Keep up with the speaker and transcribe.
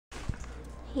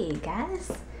Hey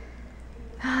guys,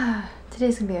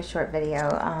 today's gonna be a short video.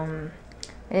 I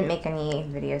didn't make any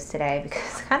videos today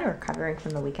because I'm kind of recovering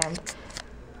from the weekend.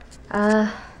 I'm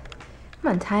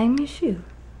untying my shoe.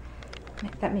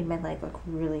 That made my leg look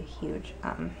really huge.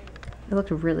 It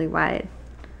looked really wide.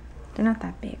 They're not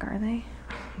that big, are they?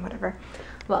 Whatever.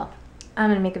 Well, I'm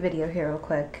gonna make a video here real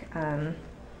quick. I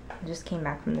just came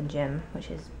back from the gym,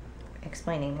 which is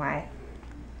explaining why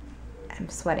I'm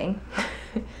sweating.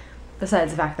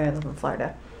 Besides the fact that I live in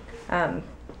Florida.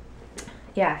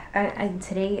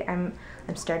 Today I'm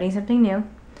starting something new.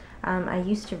 I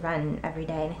used to run every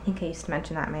day, and I think I used to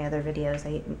mention that in my other videos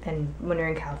and when we were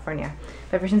in California.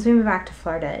 But ever since we moved back to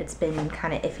Florida, it's been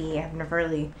kind of iffy. I've never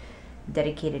really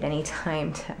dedicated any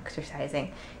time to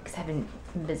exercising because I've been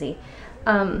busy.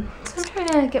 So I'm trying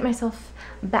to get myself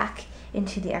back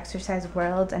into the exercise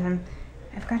world, and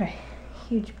I've got a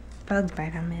huge bug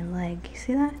bite on my leg. You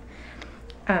see that?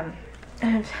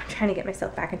 I'm trying to get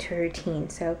myself back into a routine.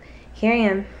 So here I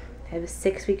am. I have a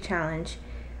 6-week challenge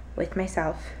with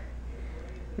myself.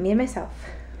 Me and myself.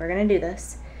 We're gonna do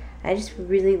this. I just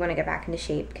really want to get back into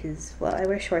shape because, well, I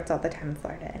wear shorts all the time in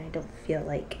Florida and I don't feel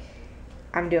like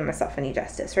I'm doing myself any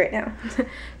justice right now.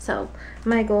 So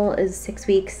my goal is 6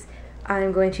 weeks.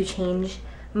 I'm going to change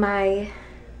my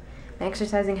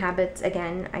exercising habits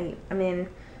again. I mean,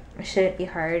 it shouldn't be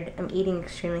hard. I'm eating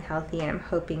extremely healthy, and I'm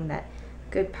hoping that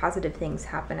good positive things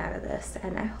happen out of this,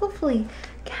 and I hopefully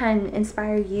can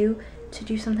inspire you to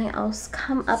do something else.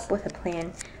 Come up with a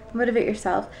plan, motivate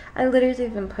yourself. I literally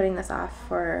have been putting this off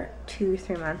for 2 or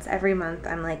 3 months. Every month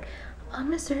I'm like, I'm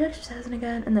gonna start exercising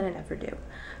again, and then I never do.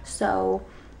 So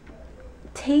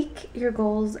take your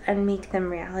goals and make them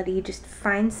reality. Just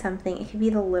find something. It could be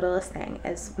the littlest thing,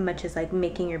 as much as like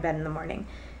making your bed in the morning,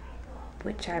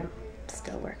 which I'm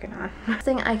still working on. The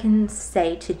thing I can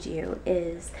say to do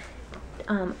is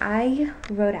I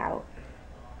wrote out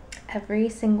every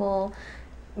single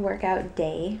workout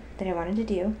day that I wanted to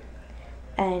do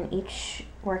and each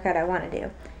workout I want to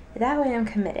do. That way I'm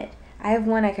committed. I have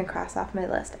one I can cross off my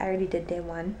list. I already did day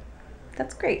 1.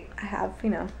 That's great. I have,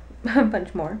 a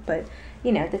bunch more, but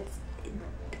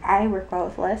I work well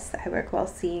with lists. I work well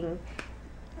seeing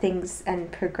things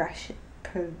and progressing,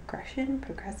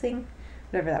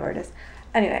 whatever that word is.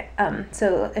 Anyway,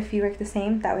 so if you work the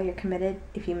same, that way you're committed.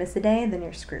 If you miss a day, then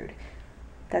you're screwed.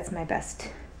 That's my best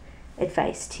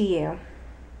advice to you.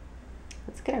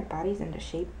 Let's get our bodies into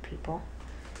shape, people.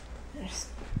 Just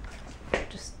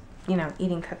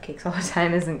eating cupcakes all the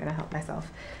time isn't gonna help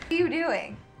myself. What are you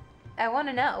doing? I want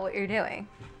to know what you're doing,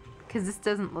 because this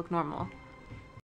doesn't look normal.